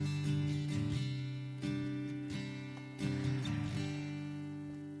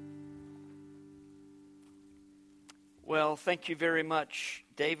Well, thank you very much,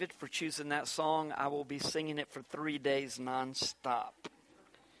 David, for choosing that song. I will be singing it for 3 days nonstop,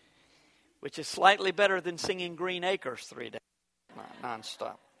 which is slightly better than singing Green Acres 3 days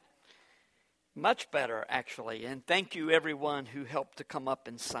nonstop. Much better, actually. And thank you, everyone who helped to come up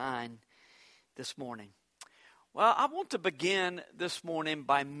and sign this morning. Well, I want to begin this morning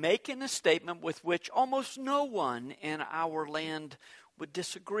by making a statement with which almost no one in our land would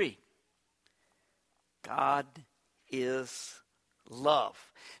disagree. God is love.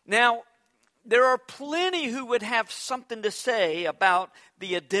 Now, there are plenty who would have something to say about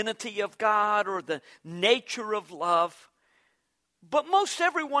the identity of God or the nature of love, but most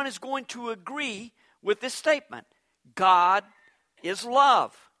everyone is going to agree with this statement. God is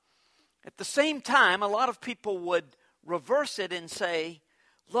love. At the same time, a lot of people would reverse it and say,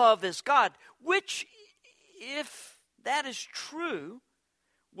 love is God, which, if that is true,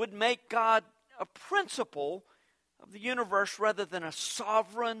 would make God a principle of the universe rather than a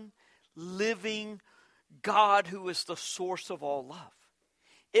sovereign, living God who is the source of all love.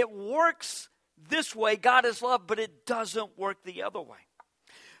 It works this way, God is love, but it doesn't work the other way.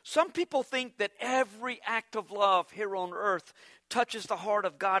 Some people think that every act of love here on earth touches the heart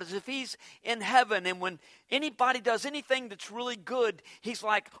of God as if He's in heaven, and when anybody does anything that's really good, He's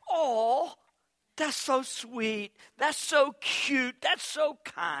like, oh, that's so sweet, that's so cute, that's so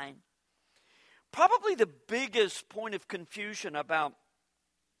kind. Probably the biggest point of confusion about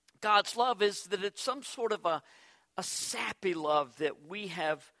God's love is that it's some sort of a sappy love that we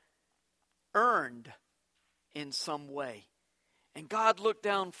have earned in some way. And God looked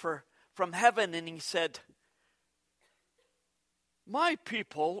down from heaven and He said, my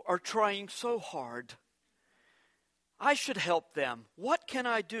people are trying so hard. I should help them. What can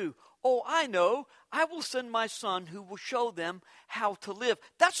I do? Oh, I know. I will send my Son who will show them how to live.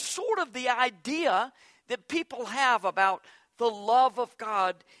 That's sort of the idea that people have about the love of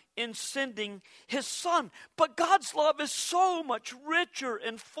God in sending His Son. But God's love is so much richer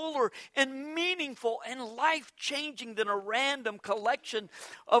and fuller and meaningful and life-changing than a random collection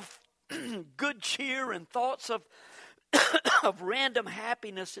of good cheer and thoughts of random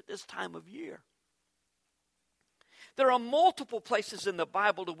happiness at this time of year. There are multiple places in the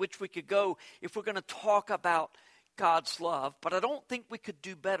Bible to which we could go if we're going to talk about God's love, but I don't think we could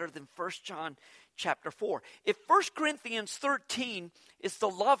do better than 1 John chapter 4. If 1 Corinthians 13 is the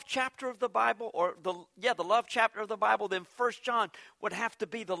love chapter of the Bible, or the love chapter of the Bible, then 1 John would have to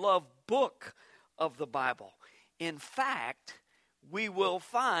be the love book of the Bible. In fact, we will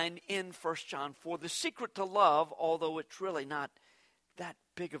find in 1 John 4 the secret to love, although it's really not that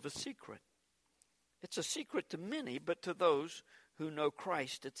big of a secret. It's a secret to many, but to those who know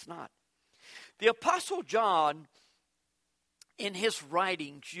Christ, it's not. The Apostle John, in his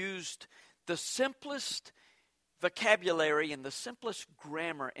writings, used the simplest vocabulary and the simplest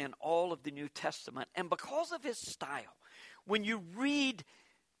grammar in all of the New Testament. And because of his style, when you read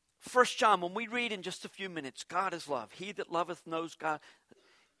 1 John, when we read in just a few minutes, God is love. He that loveth knows God.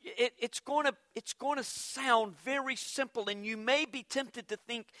 It's going to sound very simple, and you may be tempted to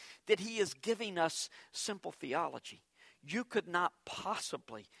think that he is giving us simple theology. You could not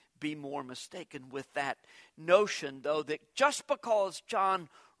possibly be more mistaken with that notion, though, that just because John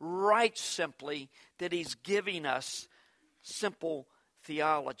writes simply, that he's giving us simple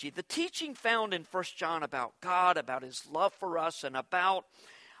theology. The teaching found in 1 John about God, about His love for us, and about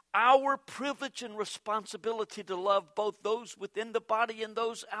our privilege and responsibility to love both those within the body and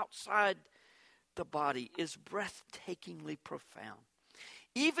those outside the body is breathtakingly profound.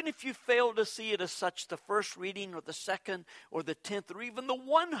 Even if you fail to see it as such the first reading or the second or the 10th or even the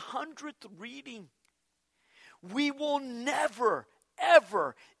 100th reading, we will never,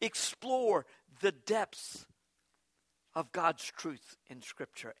 ever explore the depths of God's truth in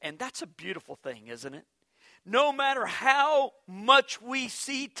Scripture. And that's a beautiful thing, isn't it? No matter how much we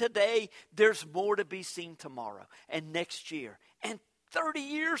see today, there's more to be seen tomorrow and next year and 30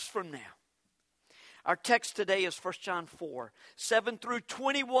 years from now. Our text today is 1 John 4, 7 through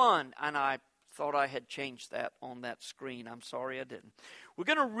 21. And I thought I had changed that on that screen. I'm sorry I didn't. We're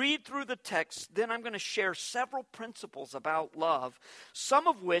going to read through the text. Then I'm going to share several principles about love, some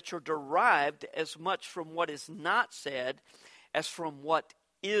of which are derived as much from what is not said as from what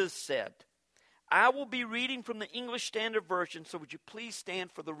is said. I will be reading from the English Standard Version, so would you please stand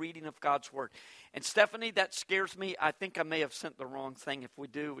for the reading of God's Word. And Stephanie, that scares me. I think I may have sent the wrong thing. If we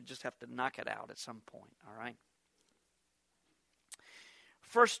do, we just have to knock it out at some point, all right?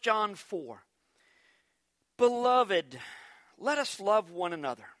 1 John 4. Beloved, let us love one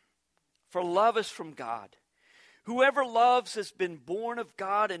another, for love is from God. Whoever loves has been born of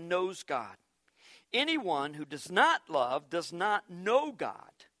God and knows God. Anyone who does not love does not know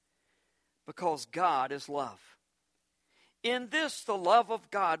God, because God is love. In this, the love of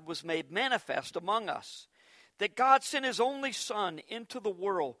God was made manifest among us, that God sent his only Son into the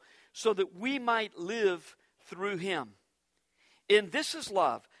world so that we might live through him. In this is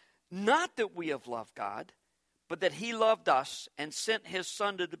love, not that we have loved God, but that he loved us and sent his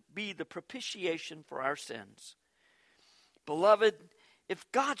Son to be the propitiation for our sins. Beloved,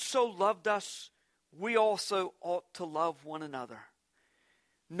 if God so loved us, we also ought to love one another.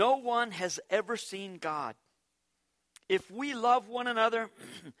 No one has ever seen God. If we love one another,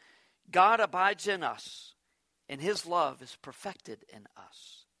 God abides in us, and his love is perfected in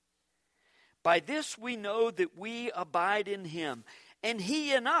us. By this we know that we abide in him, and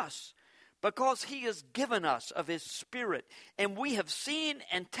he in us, because he has given us of his Spirit. And we have seen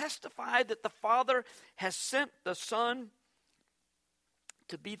and testified that the Father has sent the Son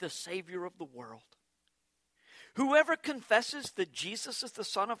to be the Savior of the world. Whoever confesses that Jesus is the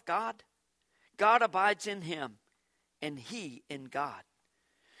Son of God, God abides in him, and he in God.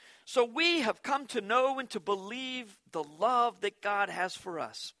 So we have come to know and to believe the love that God has for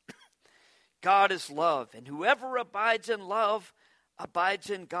us. God is love, and whoever abides in love abides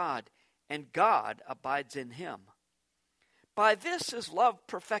in God, and God abides in him. By this is love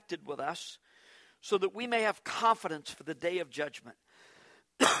perfected with us, so that we may have confidence for the day of judgment.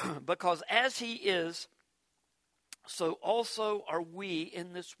 Because as he is, so also are we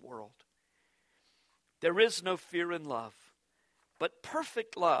in this world. There is no fear in love, but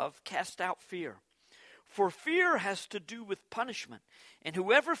perfect love casts out fear. For fear has to do with punishment, and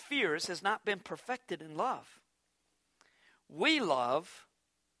whoever fears has not been perfected in love. We love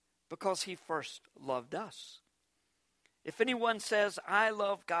because he first loved us. If anyone says, I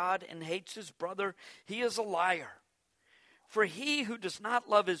love God, and hates his brother, he is a liar. For he who does not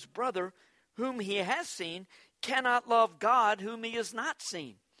love his brother, whom he has seen, cannot love God, whom he has not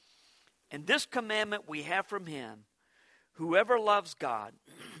seen. And this commandment we have from him: whoever loves God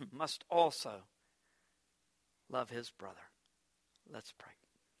must also love his brother. Let's pray.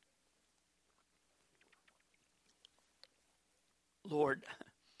 Lord,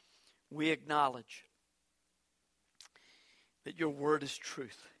 we acknowledge that your word is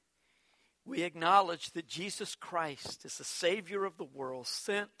truth. We acknowledge that Jesus Christ is the Savior of the world,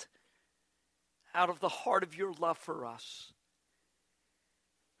 sent out of the heart of your love for us,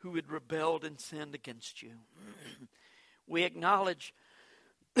 who had rebelled and sinned against you. We acknowledge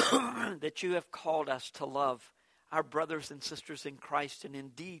that you have called us to love our brothers and sisters in Christ, and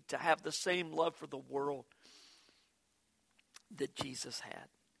indeed to have the same love for the world that Jesus had.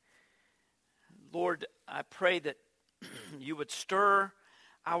 Lord, I pray that you would stir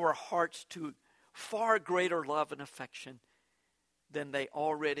our hearts to far greater love and affection than they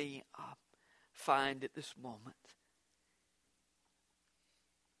already find at this moment.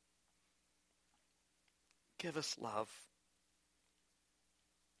 Give us love,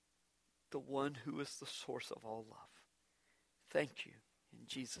 the one who is the source of all love. Thank you. In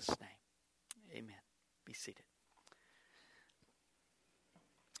Jesus' name, amen. Be seated.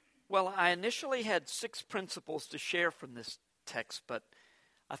 Well, I initially had 6 principles to share from this text, but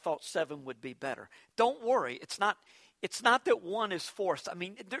I thought 7 would be better. Don't worry, it's not that one is forced. I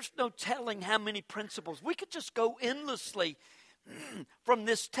mean, there's no telling how many principles. We could just go endlessly from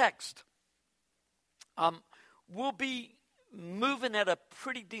this text. We'll be moving at a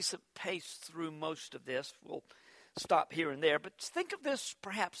pretty decent pace through most of this. We'll stop here and there, but think of this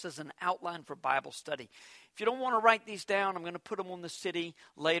perhaps as an outline for Bible study. If you don't want to write these down, I'm going to put them on the city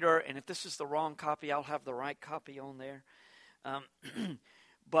later, and if this is the wrong copy, I'll have the right copy on there.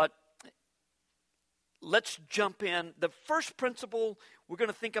 But let's jump in. The first principle we're going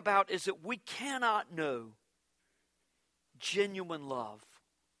to think about is that we cannot know genuine love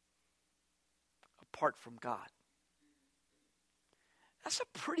apart from God. That's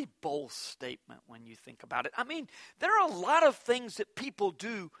a pretty bold statement when you think about it. I mean, there are a lot of things that people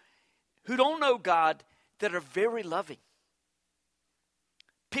do who don't know God that are very loving.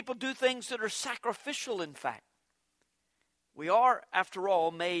 People do things that are sacrificial, in fact. We are, after all,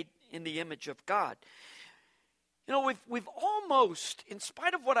 made in the image of God. You know, we've almost, in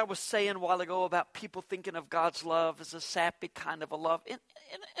spite of what I was saying a while ago about people thinking of God's love as a sappy kind of a love, in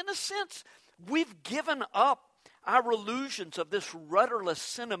a sense, we've given up our illusions of this rudderless,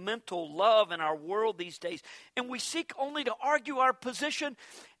 sentimental love in our world these days. And we seek only to argue our position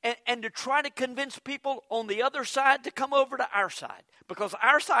and to try to convince people on the other side to come over to our side. Because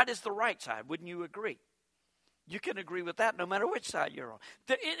our side is the right side. Wouldn't you agree? You can agree with that no matter which side you're on.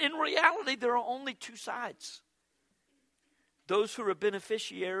 In reality, there are only 2 sides. those who are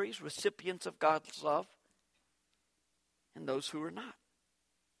beneficiaries, recipients of God's love, and those who are not.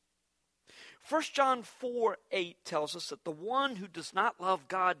 1 John 4:8 tells us that the one who does not love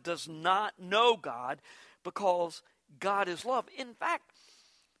God does not know God, because God is love. In fact,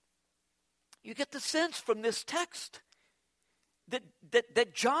 you get the sense from this text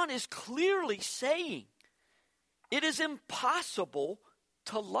that John is clearly saying it is impossible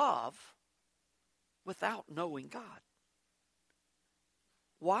to love without knowing God.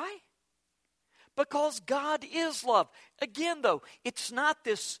 Why? Because God is love. Again, though, it's not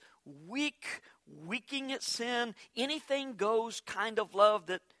this weaking at sin, anything goes kind of love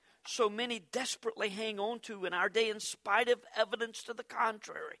that so many desperately hang on to in our day in spite of evidence to the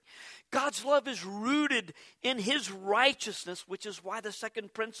contrary. God's love is rooted in His righteousness, which is why the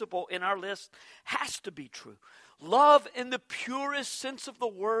second principle in our list has to be true. Love in the purest sense of the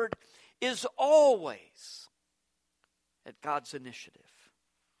word is always at God's initiative.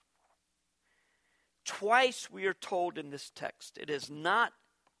 Twice we are told in this text, it is not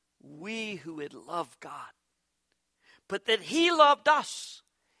we who had loved God, but that He loved us,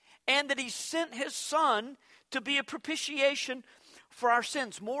 and that He sent His Son to be a propitiation for our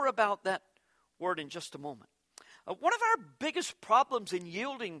sins. More about that word in just a moment. One of our biggest problems in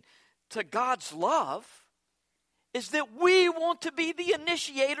yielding to God's love is that we want to be the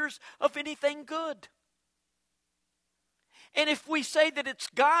initiators of anything good. And if we say that it's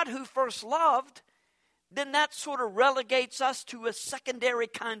God who first loved, then that sort of relegates us to a secondary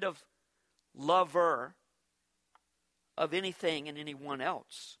kind of lover of anything and anyone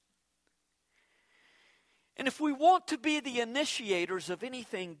else. And if we want to be the initiators of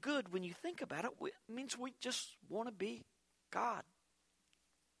anything good, when you think about it, it means we just want to be God.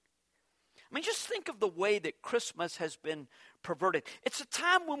 I mean, just think of the way that Christmas has been perverted. It's a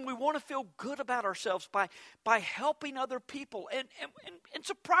time when we want to feel good about ourselves by helping other people. And it's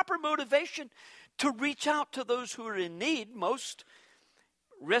a proper motivation to reach out to those who are in need. Most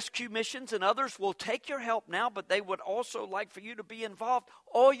rescue missions and others will take your help now, but they would also like for you to be involved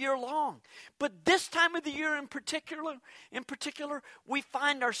all year long. But this time of the year in particular, we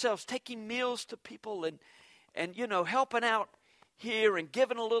find ourselves taking meals to people and helping out here and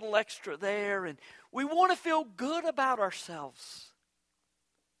giving a little extra there, and we want to feel good about ourselves.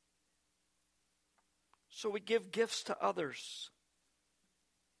 So we give gifts to others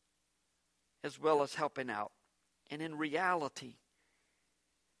as well as helping out. And in reality,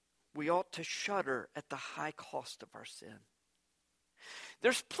 we ought to shudder at the high cost of our sin.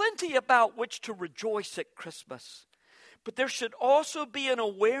 There's plenty about which to rejoice at Christmas, but there should also be an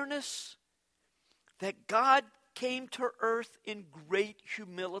awareness that God came to earth in great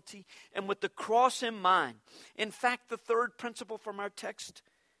humility and with the cross in mind. In fact, the third principle from our text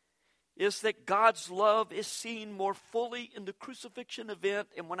is that God's love is seen more fully in the crucifixion event.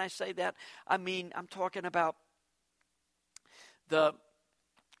 And when I say that, I'm talking about the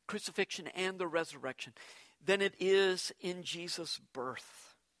crucifixion and the resurrection than it is in Jesus' birth.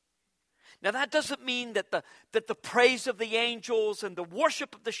 Now, that doesn't mean that the praise of the angels and the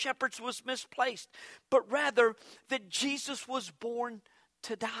worship of the shepherds was misplaced, but rather that Jesus was born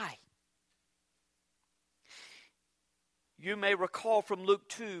to die. You may recall from Luke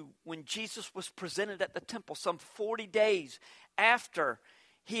 2, when Jesus was presented at the temple some 40 days after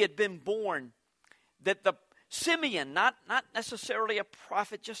He had been born, that the Simeon, not necessarily a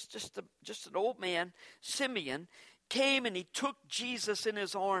prophet, just an old man, Simeon, came and he took Jesus in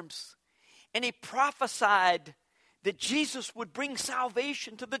his arms. And he prophesied that Jesus would bring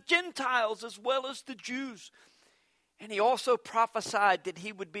salvation to the Gentiles as well as the Jews. And he also prophesied that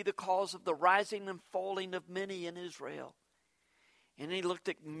He would be the cause of the rising and falling of many in Israel. And he looked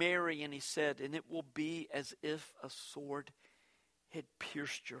at Mary and he said, "And it will be as if a sword had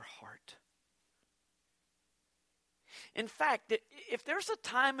pierced your heart." In fact, if there's a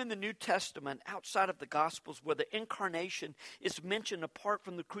time in the New Testament outside of the Gospels where the incarnation is mentioned apart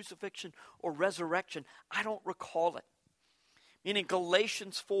from the crucifixion or resurrection, I don't recall it. Meaning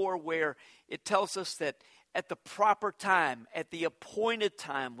Galatians 4, where it tells us that at the proper time, at the appointed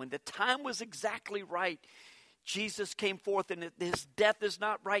time, when the time was exactly right, Jesus came forth, and His death is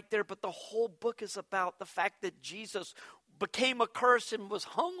not right there, but the whole book is about the fact that Jesus became a curse and was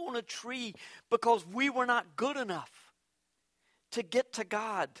hung on a tree because we were not good enough to get to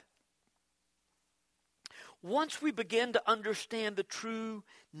God. Once we begin to understand the true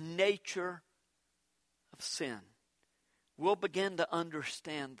nature of sin, we'll begin to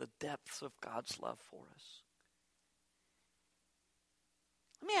understand the depths of God's love for us.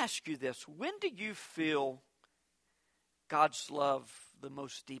 Let me ask you this. When do you feel God's love the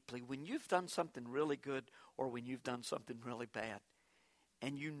most deeply when you've done something really good or when you've done something really bad,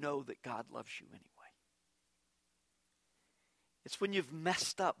 and you know that God loves you anyway. It's when you've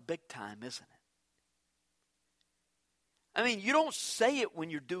messed up big time, isn't it? I mean, you don't say it when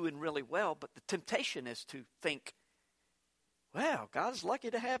you're doing really well, but the temptation is to think, well, God's lucky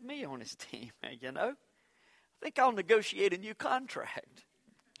to have me on his team, you know. I think I'll negotiate a new contract.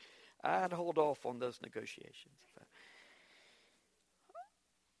 I'd hold off on those negotiations.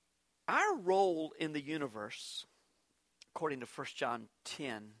 Our role in the universe, according to 1 John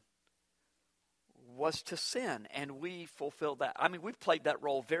 10, was to sin, and we fulfilled that. I mean, we've played that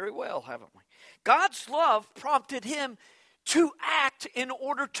role very well, haven't we? God's love prompted him to act in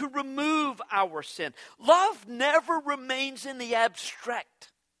order to remove our sin. Love never remains in the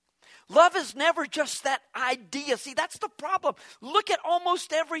abstract. Love is never just that idea. See, that's the problem. Look at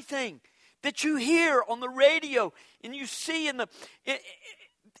almost everything that you hear on the radio and you see in the...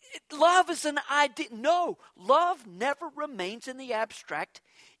 love is an idea. No, love never remains in the abstract.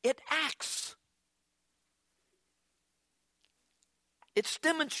 It acts. It's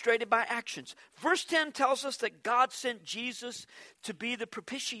demonstrated by actions. Verse 10 tells us that God sent Jesus to be the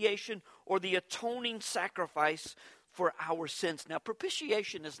propitiation or the atoning sacrifice for our sins. Now,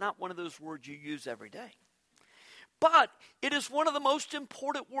 propitiation is not one of those words you use every day. But it is one of the most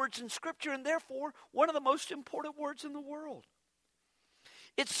important words in Scripture and therefore one of the most important words in the world.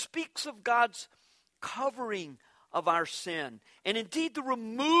 It speaks of God's covering of our sin and indeed the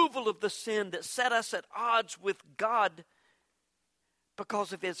removal of the sin that set us at odds with God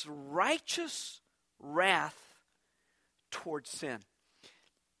because of his righteous wrath towards sin.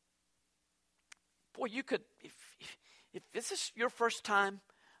 Boy, you could, if this is your first time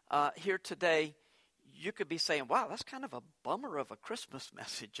here today, you could be saying, wow, that's kind of a bummer of a Christmas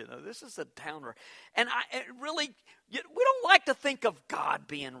message. You know, this is a downer. And we don't like to think of God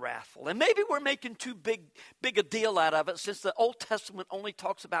being wrathful. And maybe we're making too big a deal out of it since the Old Testament only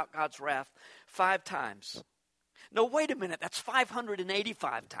talks about God's wrath 5 times. No, wait a minute. That's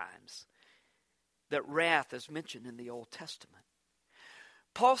 585 times that wrath is mentioned in the Old Testament.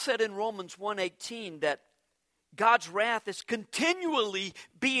 Paul said in Romans 1:18 that God's wrath is continually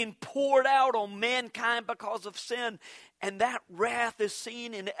being poured out on mankind because of sin. And that wrath is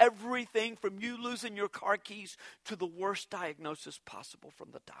seen in everything from you losing your car keys to the worst diagnosis possible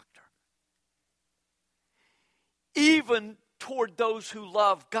from the doctor. Even toward those who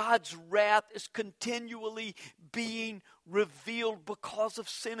love, God's wrath is continually being revealed because of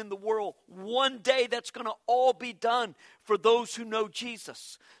sin in the world. One day that's going to all be done for those who know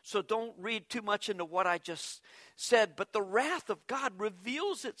Jesus. So don't read too much into what I just said. But the wrath of God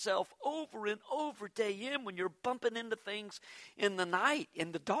reveals itself over and over day in when you're bumping into things in the night,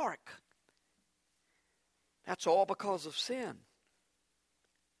 in the dark. That's all because of sin.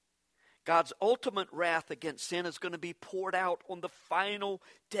 God's ultimate wrath against sin is going to be poured out on the final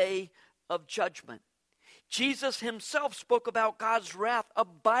day of judgment. Jesus himself spoke about God's wrath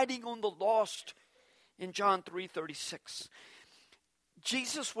abiding on the lost in John 3:36.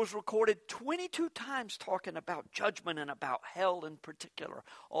 Jesus was recorded 22 times talking about judgment and about hell in particular,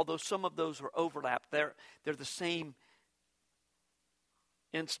 although some of those are overlapped. They're the same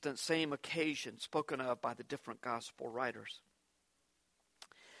instance, same occasion spoken of by the different gospel writers.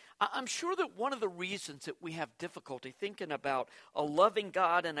 I'm sure that one of the reasons that we have difficulty thinking about a loving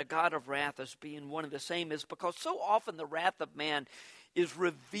God and a God of wrath as being one and the same is because so often the wrath of man is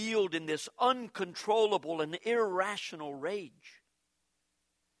revealed in this uncontrollable and irrational rage.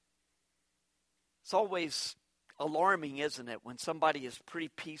 It's always alarming, isn't it, when somebody is pretty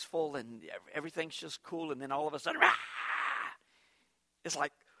peaceful and everything's just cool and then all of a sudden, it's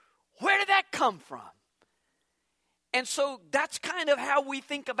like, where did that come from? And so that's kind of how we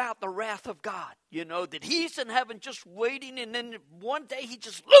think about the wrath of God, you know, that he's in heaven just waiting and then one day he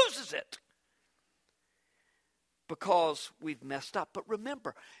just loses it because we've messed up. But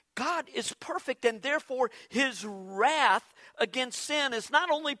remember, God is perfect and therefore his wrath against sin is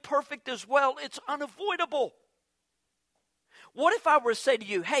not only perfect as well, it's unavoidable. What if I were to say to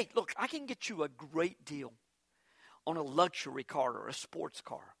you, hey, look, I can get you a great deal on a luxury car or a sports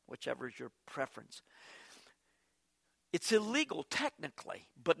car, whichever is your preference. It's illegal technically,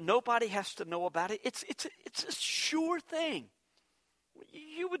 but nobody has to know about it. It's a sure thing.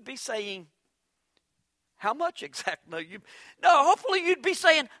 You would be saying, how much exactly? No, hopefully you'd be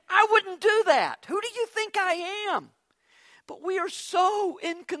saying, I wouldn't do that. Who do you think I am? But we are so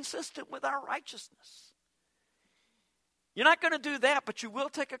inconsistent with our righteousness. You're not going to do that, but you will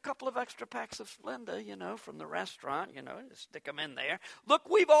take a couple of extra packs of Splenda, you know, from the restaurant, you know, and stick them in there. Look,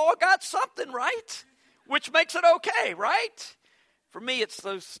 we've all got something, right? Which makes it okay, right? For me, it's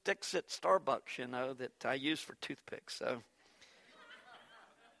those sticks at Starbucks, that I use for toothpicks. So,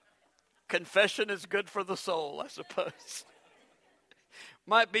 confession is good for the soul, I suppose.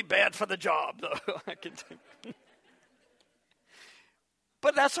 Might be bad for the job, though. I can tell.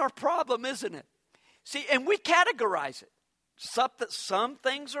 But that's our problem, isn't it? See, and we categorize it. Some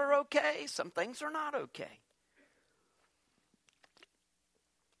things are okay, some things are not okay.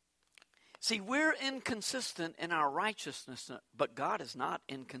 See, we're inconsistent in our righteousness, but God is not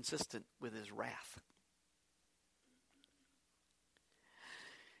inconsistent with his wrath.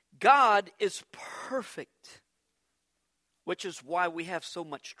 God is perfect, which is why we have so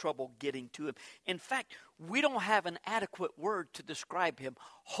much trouble getting to him. In fact, we don't have an adequate word to describe him.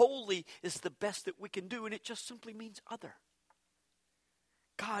 Holy is the best that we can do, and it just simply means other.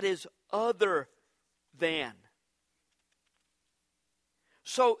 God is other than.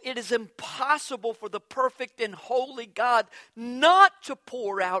 So it is impossible for the perfect and holy God not to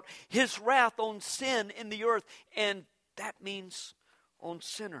pour out his wrath on sin in the earth, and that means on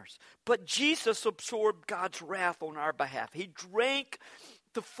sinners. But Jesus absorbed God's wrath on our behalf. He drank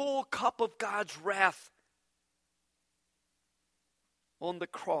the full cup of God's wrath on the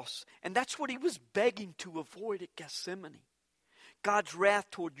cross. And that's what he was begging to avoid at Gethsemane. God's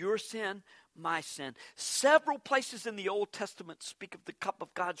wrath toward your sin, my sin. Several places in the Old Testament speak of the cup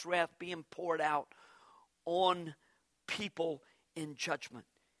of God's wrath being poured out on people in judgment.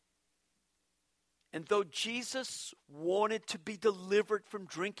 And though Jesus wanted to be delivered from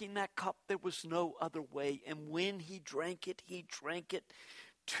drinking that cup, there was no other way. And when he drank it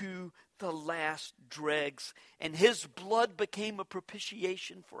to the last dregs. And his blood became a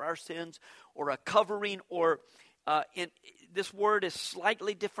propitiation for our sins, or a covering, or this word is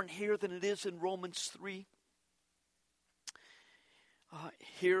slightly different here than it is in Romans 3.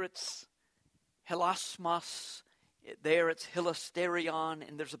 Here it's hilasmos. There it's hilasterion,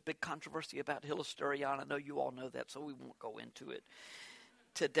 and there's a big controversy about hilasterion. I know you all know that, so we won't go into it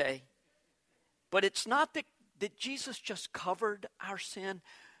today. But it's not that Jesus just covered our sin,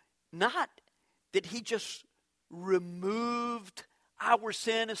 not that he just removed our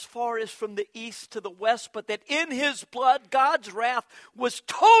sin as far as from the east to the west, but that in his blood, God's wrath was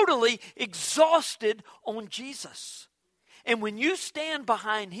totally exhausted on Jesus. And when you stand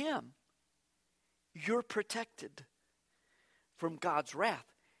behind him, you're protected from God's wrath.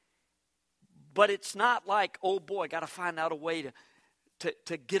 But it's not like, oh boy, got to find out a way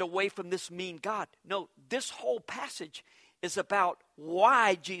to get away from this mean God. No, this whole passage is about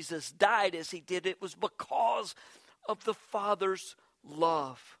why Jesus died as he did. It was because of the Father's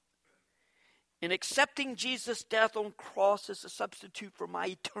love. In accepting Jesus' death on cross as a substitute for my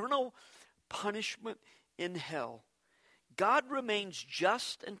eternal punishment in hell, God remains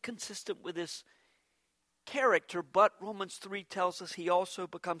just and consistent with his character, but Romans 3 tells us he also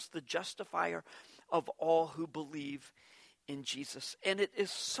becomes the justifier of all who believe in Jesus. And it is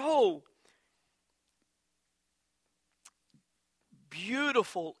so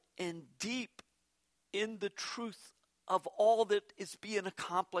beautiful and deep in the truth of all that is being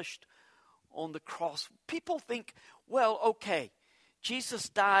accomplished on the cross. People think, well, okay, Jesus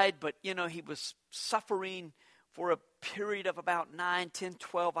died, but he was suffering for a period of about 9, 10,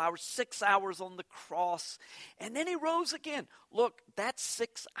 12 hours, 6 hours on the cross, and then he rose again. Look, that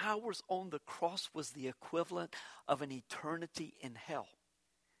 6 hours on the cross was the equivalent of an eternity in hell.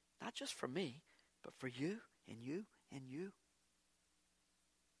 Not just for me, but for you and you and you.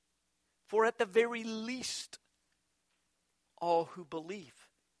 For at the very least, all who believe.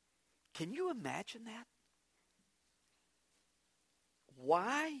 Can you imagine that?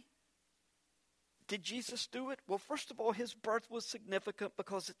 Why did Jesus do it? Well, first of all, his birth was significant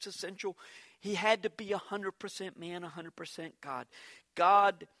because it's essential. He had to be 100% man, 100% God.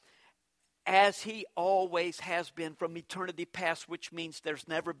 God, as he always has been from eternity past, which means there's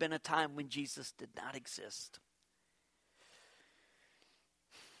never been a time when Jesus did not exist.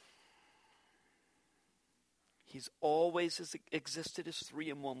 He's always existed as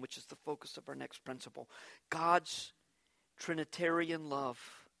 3 in 1, which is the focus of our next principle. God's Trinitarian love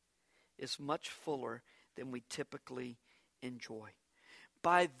is much fuller than we typically enjoy.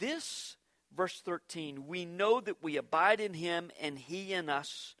 By this, verse 13, we know that we abide in him and he in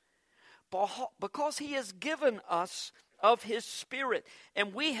us, because he has given us of his Spirit.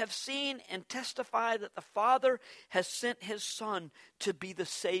 And we have seen and testify that the Father has sent his Son to be the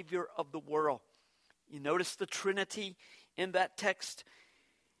Savior of the world. You notice the Trinity in that text?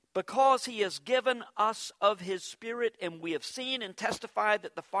 Because he has given us of his Spirit, and we have seen and testified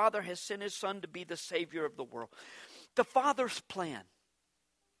that the Father has sent his Son to be the Savior of the world. The Father's plan,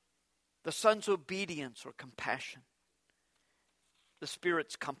 the Son's obedience or compassion, the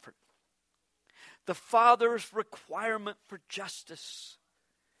Spirit's comfort. The Father's requirement for justice.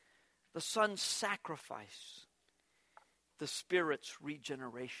 The Son's sacrifice. The Spirit's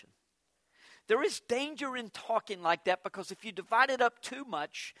regeneration. There is danger in talking like that, because if you divide it up too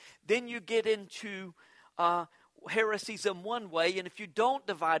much, then you get into heresies in one way, and if you don't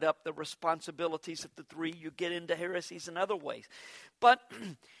divide up the responsibilities of the three, you get into heresies in other ways. But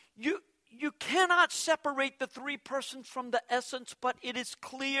you cannot separate the three persons from the essence, but it is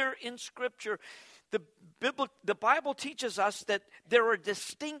clear in Scripture. The Bible teaches us that there are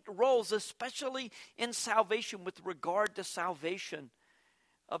distinct roles, especially in salvation, with regard to salvation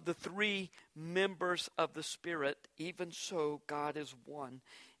of the three members of the Spirit. Even so, God is one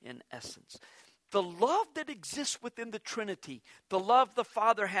in essence. The love that exists within the Trinity, the love the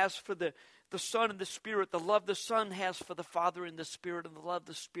Father has for the Son and the Spirit, the love the Son has for the Father and the Spirit, and the love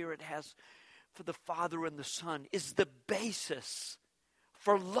the Spirit has for the Father and the Son, is the basis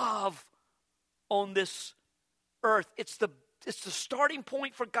for love on this earth. It's the starting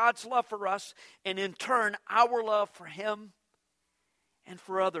point for God's love for us, and in turn, our love for Him and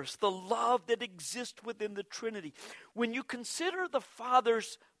for others. The love that exists within the Trinity. When you consider the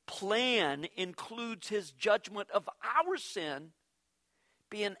Father's plan includes His judgment of our sin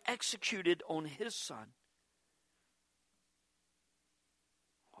being executed on His Son.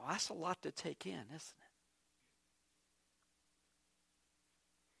 Well, that's a lot to take in, isn't it?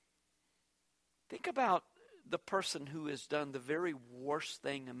 Think about the person who has done the very worst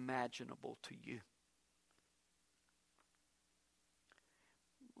thing imaginable to you.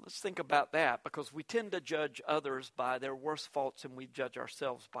 Let's think about that, because we tend to judge others by their worst faults and we judge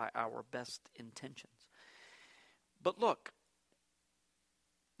ourselves by our best intentions. But look,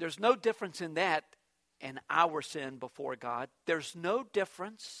 there's no difference in that and our sin before God. There's no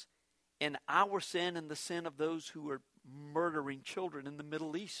difference in our sin and the sin of those who are murdering children in the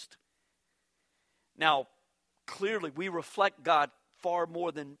Middle East. Now, clearly we reflect God far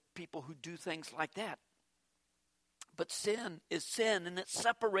more than people who do things like that. But sin is sin, and it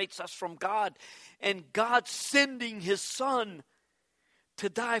separates us from God. And God sending His Son to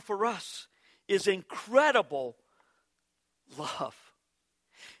die for us is incredible love.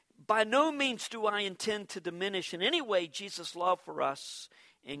 By no means do I intend to diminish in any way Jesus' love for us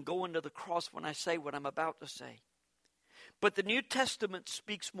in going to the cross when I say what I'm about to say. But the New Testament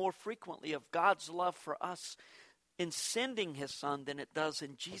speaks more frequently of God's love for us in sending His Son than it does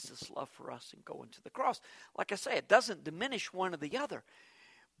in Jesus' love for us in going to the cross. Like I say, it doesn't diminish one or the other.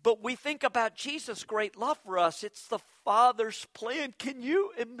 But we think about Jesus' great love for us. It's the Father's plan. Can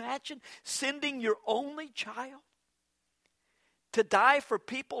you imagine sending your only child to die for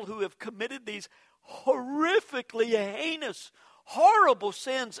people who have committed these horrifically heinous, horrible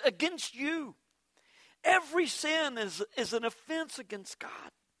sins against you? Every sin is an offense against God.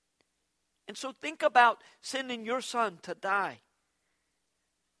 And so think about sending your Son to die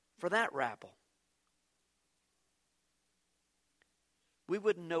for that rabble. We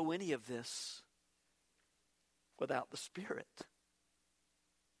wouldn't know any of this without the Spirit.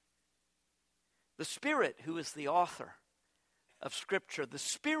 The Spirit who is the author of Scripture. The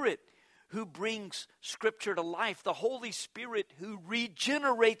Spirit who brings Scripture to life. The Holy Spirit who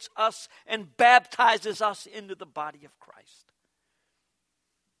regenerates us and baptizes us into the body of Christ.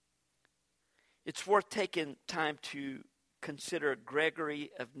 It's worth taking time to consider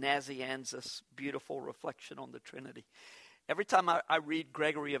Gregory of Nazianzus' beautiful reflection on the Trinity. Every time I read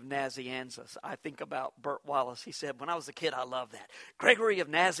Gregory of Nazianzus, I think about Bert Wallace. He said, when I was a kid, I loved that. Gregory of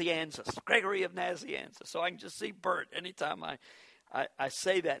Nazianzus, Gregory of Nazianzus. So I can just see Bert anytime I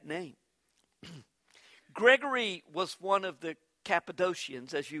say that name. Gregory was one of the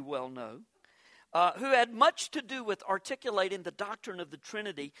Cappadocians, as you well know, who had much to do with articulating the doctrine of the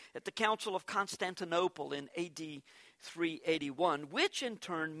Trinity at the Council of Constantinople in AD 381, which in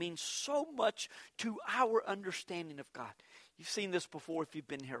turn means so much to our understanding of God. You've seen this before if you've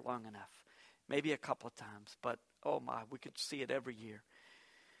been here long enough, maybe a couple of times, but oh my, we could see it every year.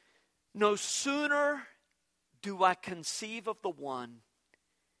 No sooner do I conceive of the one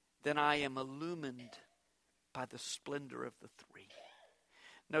than I am illumined by the splendor of the three.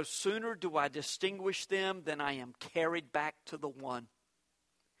 No sooner do I distinguish them than I am carried back to the one.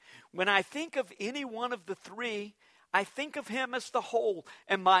 When I think of any one of the three, I think of Him as the whole,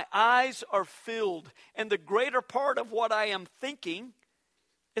 and my eyes are filled, and the greater part of what I am thinking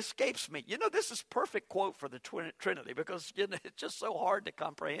escapes me. You know, this is a perfect quote for the Trinity, because it's just so hard to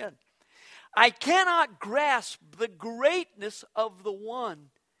comprehend. I cannot grasp the greatness of the one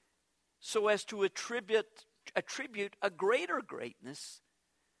so as to attribute a greater greatness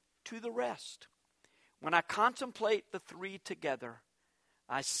to the rest. When I contemplate the three together,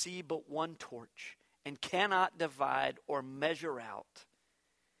 I see but one torch and cannot divide or measure out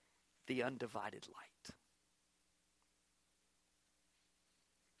the undivided light.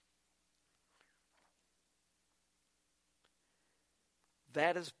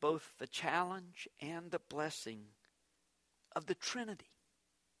 That is both the challenge and the blessing of the Trinity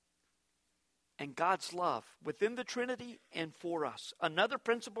and God's love within the Trinity and for us. Another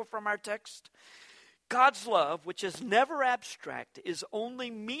principle from our text, God's love, which is never abstract, is only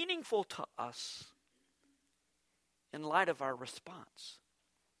meaningful to us in light of our response.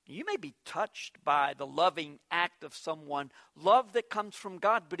 You may be touched by the loving act of someone, love that comes from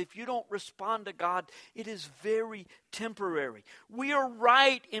God, but if you don't respond to God, it is very temporary. We are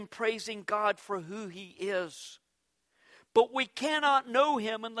right in praising God for who He is, but we cannot know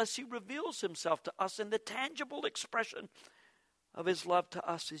Him unless He reveals Himself to us, and the tangible expression of His love to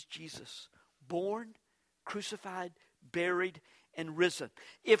us is Jesus, born, crucified, buried, and risen.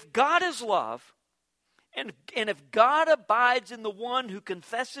 If God is love, and if God abides in the one who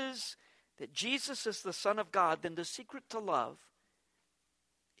confesses that Jesus is the Son of God, then the secret to love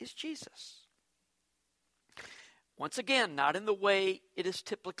is Jesus. Once again, not in the way it is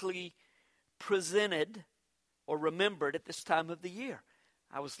typically presented or remembered at this time of the year.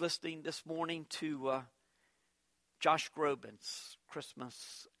 I was listening this morning to Josh Groban's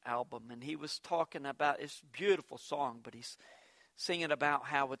Christmas album, and he was talking about, it's a beautiful song, but he's singing about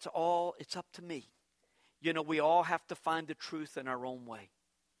how it's up to me. You know, we all have to find the truth in our own way.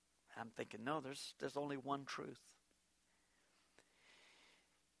 I'm thinking, no, there's only one truth.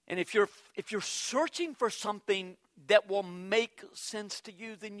 And if you're searching for something that will make sense to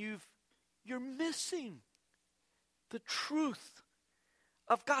you, then you're missing the truth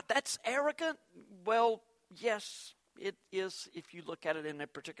of God. That's arrogant. Well, yes, it is if you look at it in a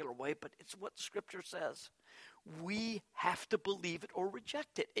particular way, but it's what Scripture says. We have to believe it or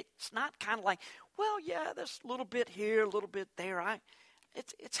reject it. It's not kind of like, well, yeah, there's a little bit here, a little bit there.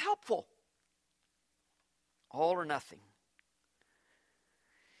 It's helpful. All or nothing.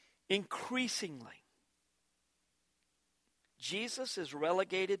 Increasingly, Jesus is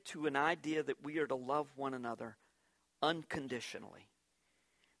relegated to an idea that we are to love one another unconditionally,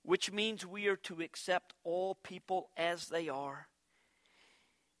 which means we are to accept all people as they are.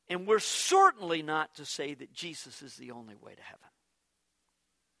 And we're certainly not to say that Jesus is the only way to heaven.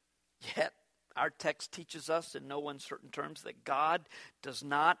 Yet, our text teaches us in no uncertain terms that God does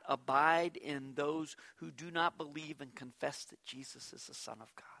not abide in those who do not believe and confess that Jesus is the Son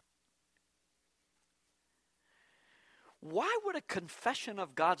of God. Why would a confession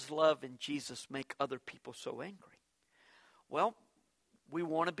of God's love in Jesus make other people so angry? Well, we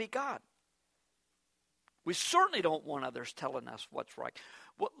want to be God. We certainly don't want others telling us what's right.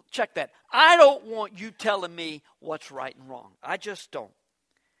 Well, check that. I don't want you telling me what's right and wrong. I just don't.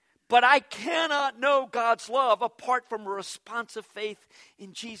 But I cannot know God's love apart from a responsive faith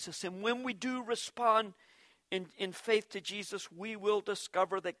in Jesus. And when we do respond in faith to Jesus, we will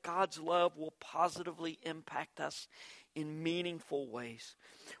discover that God's love will positively impact us in meaningful ways.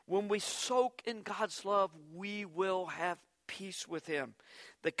 When we soak in God's love, we will have peace with Him.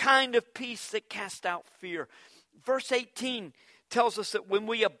 The kind of peace that casts out fear. Verse 18 tells us that when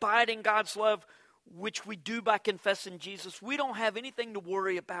we abide in God's love, which we do by confessing Jesus, we don't have anything to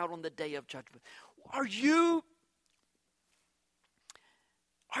worry about on the day of judgment. Are you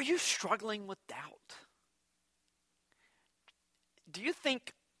struggling with doubt? Do you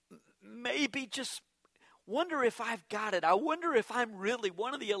think maybe just wonder if I've got it? I wonder if I'm really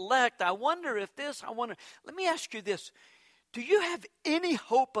one of the elect. I wonder if this, Let me ask you this. Do you have any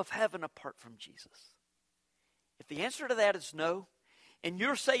hope of heaven apart from Jesus? If the answer to that is no, and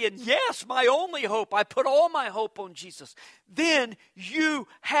you're saying, yes, my only hope, I put all my hope on Jesus, then you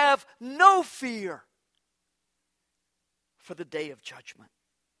have no fear for the day of judgment.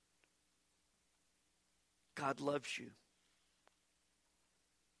 God loves you.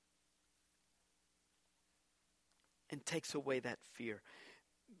 And takes away that fear.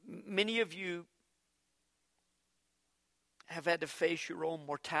 Many of you have had to face your own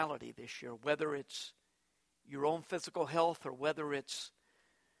mortality this year, whether it's your own physical health or whether it's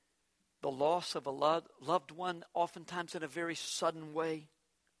the loss of a loved one, oftentimes in a very sudden way.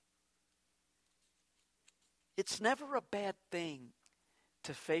 It's never a bad thing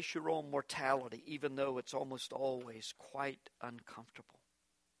to face your own mortality, even though it's almost always quite uncomfortable.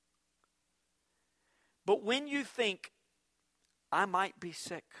 But when you think, I might be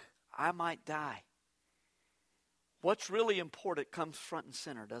sick, I might die, what's really important comes front and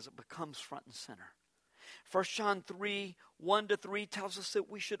center, it becomes front and center. 1 John 3, 1-3 tells us that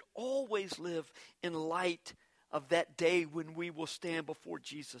we should always live in light of that day when we will stand before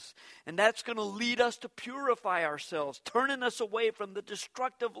Jesus. And that's going to lead us to purify ourselves, turning us away from the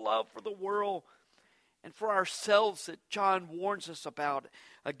destructive love for the world and for ourselves that John warns us about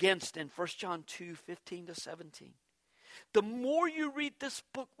against in 1 John 2:15-17. The more you read this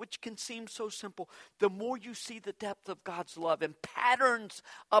book, which can seem so simple, the more you see the depth of God's love, and patterns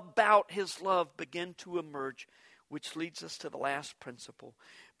about his love begin to emerge, which leads us to the last principle.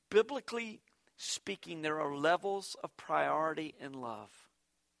 Biblically speaking, there are levels of priority in love.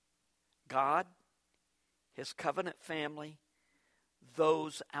 God, his covenant family,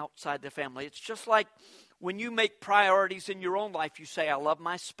 those outside the family. It's just like when you make priorities in your own life. You say, I love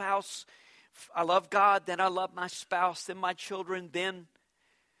my spouse, I love God, then I love my spouse, then my children, then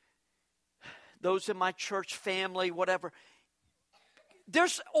those in my church family, whatever.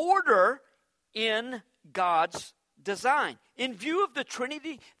 There's order in God's design. In view of the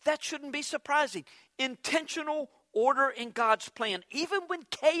Trinity, that shouldn't be surprising. Intentional order in God's plan, even when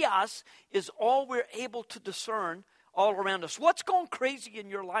chaos is all we're able to discern all around us. What's gone crazy in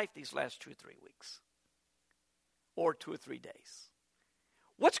your life these last 2 or 3 weeks? Or 2 or 3 days?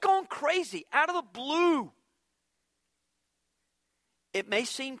 What's gone crazy out of the blue? It may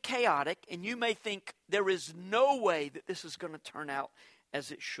seem chaotic, and you may think there is no way that this is going to turn out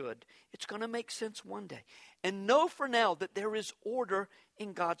as it should. It's going to make sense one day. And know for now that there is order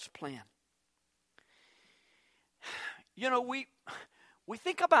in God's plan. You know, we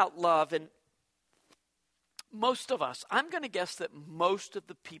think about love, and most of us, I'm going to guess that most of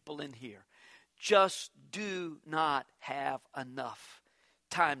the people in here just do not have enough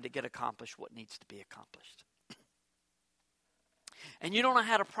time to get accomplished what needs to be accomplished. And you don't know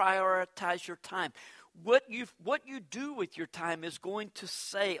how to prioritize your time. What you do with your time is going to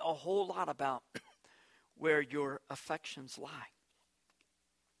say a whole lot about where your affections lie,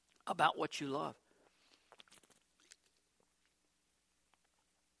 about what you love.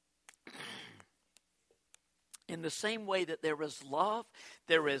 In the same way that there is love,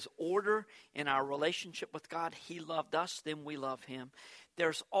 there is order in our relationship with God. He loved us, then we love him.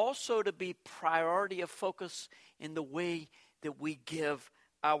 There's also to be priority of focus in the way that we give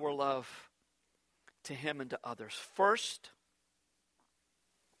our love to him and to others. First,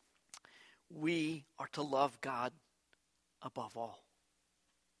 we are to love God above all.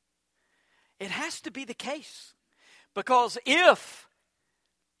 It has to be the case. Because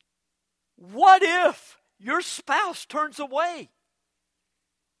what if your spouse turns away?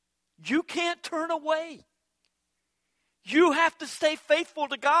 You can't turn away. You have to stay faithful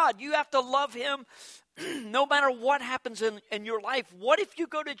to God. You have to love him no matter what happens in your life. What if you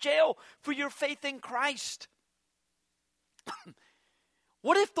go to jail for your faith in Christ?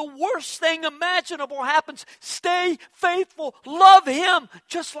 What if the worst thing imaginable happens? Stay faithful. Love him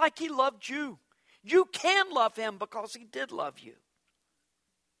just like he loved you. You can love him because he did love you.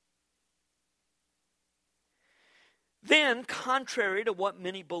 Then, contrary to what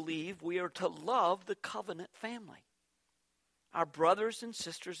many believe, we are to love the covenant family, our brothers and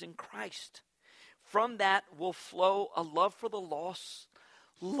sisters in Christ. From that will flow a love for the lost,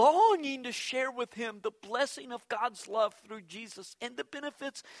 longing to share with him the blessing of God's love through Jesus and the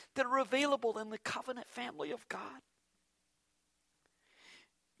benefits that are available in the covenant family of God.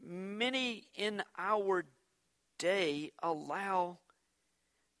 Many in our day allow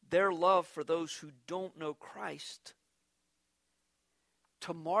their love for those who don't know Christ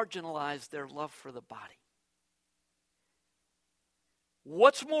to marginalize their love for the body.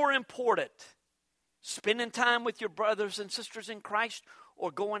 What's more important? Spending time with your brothers and sisters in Christ or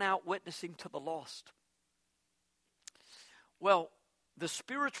going out witnessing to the lost? Well, the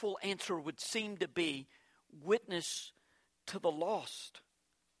spiritual answer would seem to be witness to the lost.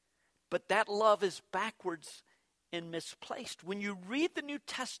 But that love is backwards and misplaced. When you read the New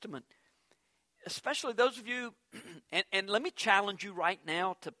Testament, especially those of you, and let me challenge you right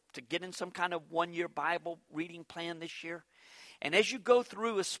now to get in some kind of one-year Bible reading plan this year. And as you go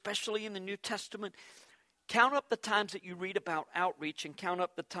through, especially in the New Testament, count up the times that you read about outreach and count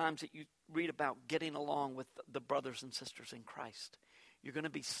up the times that you read about getting along with the brothers and sisters in Christ. You're going to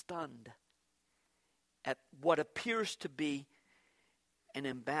be stunned at what appears to be an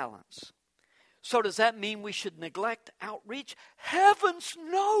imbalance. So does that mean we should neglect outreach? Heavens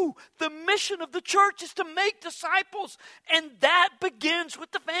no! The mission of the church is to make disciples, and that begins with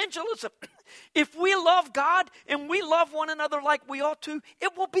evangelism. If we love God and we love one another like we ought to,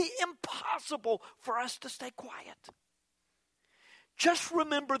 it will be impossible for us to stay quiet. Just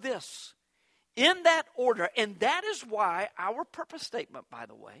remember this, in that order, and that is why our purpose statement, by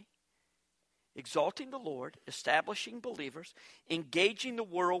the way, exalting the Lord, establishing believers, engaging the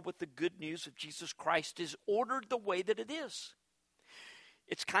world with the good news of Jesus Christ is ordered the way that it is.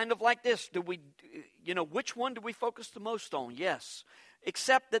 It's kind of like this. Which one do we focus the most on? Yes.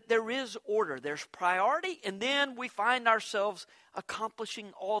 Except that there is order. There's priority, and then we find ourselves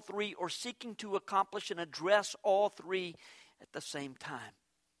accomplishing all three or seeking to accomplish and address all three at the same time.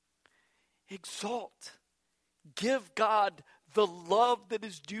 Exalt. Give God the love that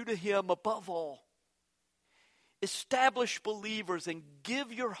is due to Him above all. Establish believers and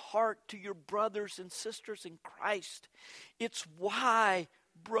give your heart to your brothers and sisters in Christ. It's why,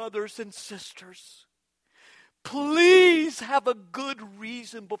 brothers and sisters, please have a good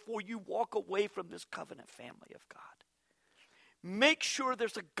reason before you walk away from this covenant family of God. Make sure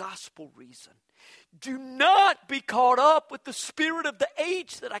there's a gospel reason. Do not be caught up with the spirit of the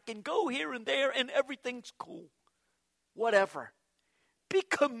age that I can go here and there and everything's cool. Whatever. Be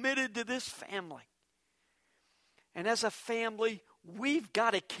committed to this family. And as a family, we've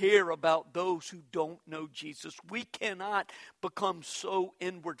got to care about those who don't know Jesus. We cannot become so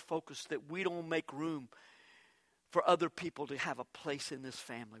inward focused that we don't make room for other people to have a place in this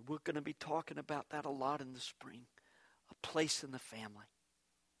family. We're going to be talking about that a lot in the spring. A place in the family.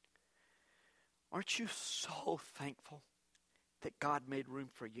 Aren't you so thankful that God made room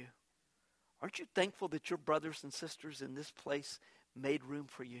for you? Aren't you thankful that your brothers and sisters in this place made room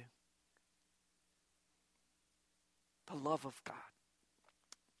for you? The love of God.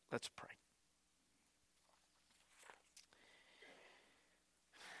 Let's pray.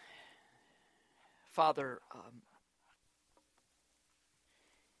 Father,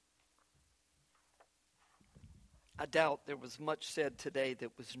 I doubt there was much said today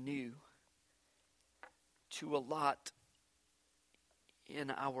that was new to a lot in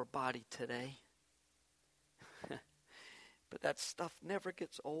our body today. But that stuff never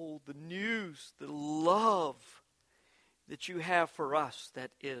gets old. The news, the love that you have for us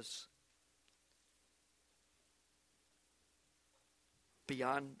that is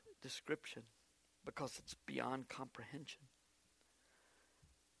beyond description because it's beyond comprehension.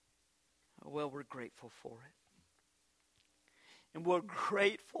 Well, we're grateful for it. And we're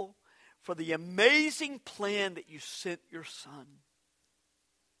grateful for the amazing plan that you sent your Son,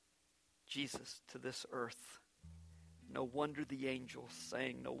 Jesus, to this earth. No wonder the angels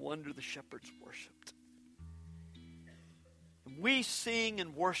sang. No wonder the shepherds worshiped. And we sing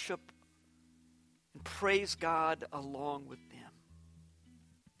and worship and praise God along with them.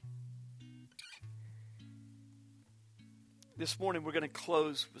 This morning we're going to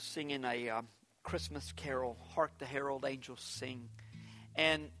close with singing a Christmas carol, Hark the Herald Angels Sing.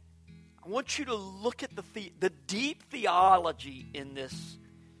 And I want you to look at the deep theology in this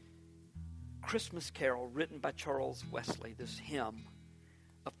Christmas carol written by Charles Wesley, this hymn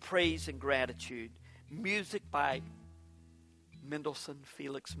of praise and gratitude. Music by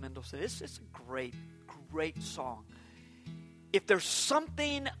Felix Mendelssohn. It's a great, great song. If there's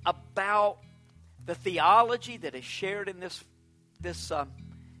something about the theology that is shared in this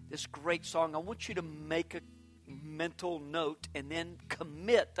great song, I want you to make a mental note and then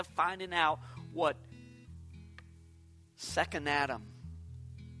commit to finding out what second Adam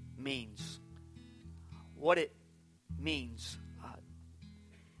means. What it means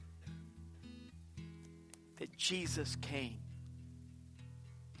that Jesus came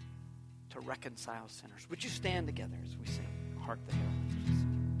to reconcile sinners. Would you stand together as we sing Hark the Herald Angels?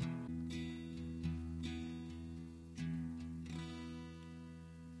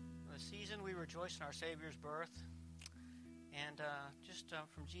 We rejoice in our Savior's birth, and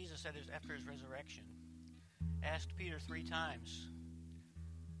from Jesus after his resurrection, asked Peter 3 times,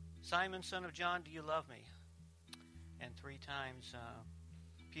 Simon, son of John, do you love me? And 3 times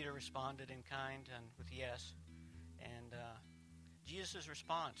Peter responded in kind and with yes. And Jesus'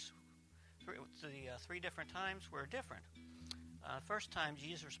 response to the 3 different times were different. First time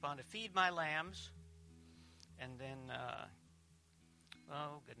Jesus responded, feed my lambs, and then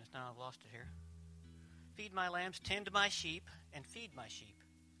oh, goodness, now I've lost it here. Feed my lambs, tend my sheep, and feed my sheep.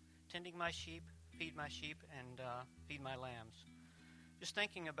 Tending my sheep, feed my sheep, and feed my lambs. Just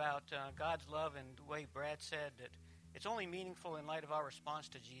thinking about God's love and the way Brad said that it's only meaningful in light of our response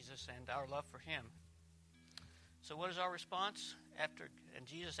to Jesus and our love for him. So what is our response? And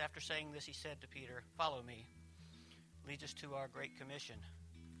Jesus, after saying this, he said to Peter, follow me. Leads us to our Great Commission.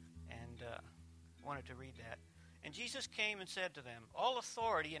 And I wanted to read that. And Jesus came and said to them, all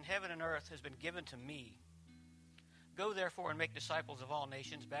authority in heaven and earth has been given to me. Go therefore and make disciples of all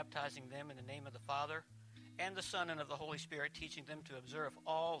nations, baptizing them in the name of the Father and the Son and of the Holy Spirit, teaching them to observe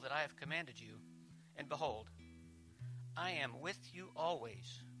all that I have commanded you. And behold, I am with you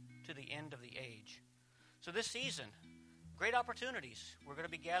always to the end of the age. So this season, great opportunities. We're going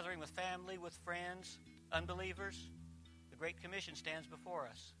to be gathering with family, with friends, unbelievers. The Great Commission stands before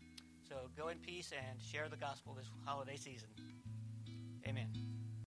us. So go in peace and share the gospel this holiday season. Amen.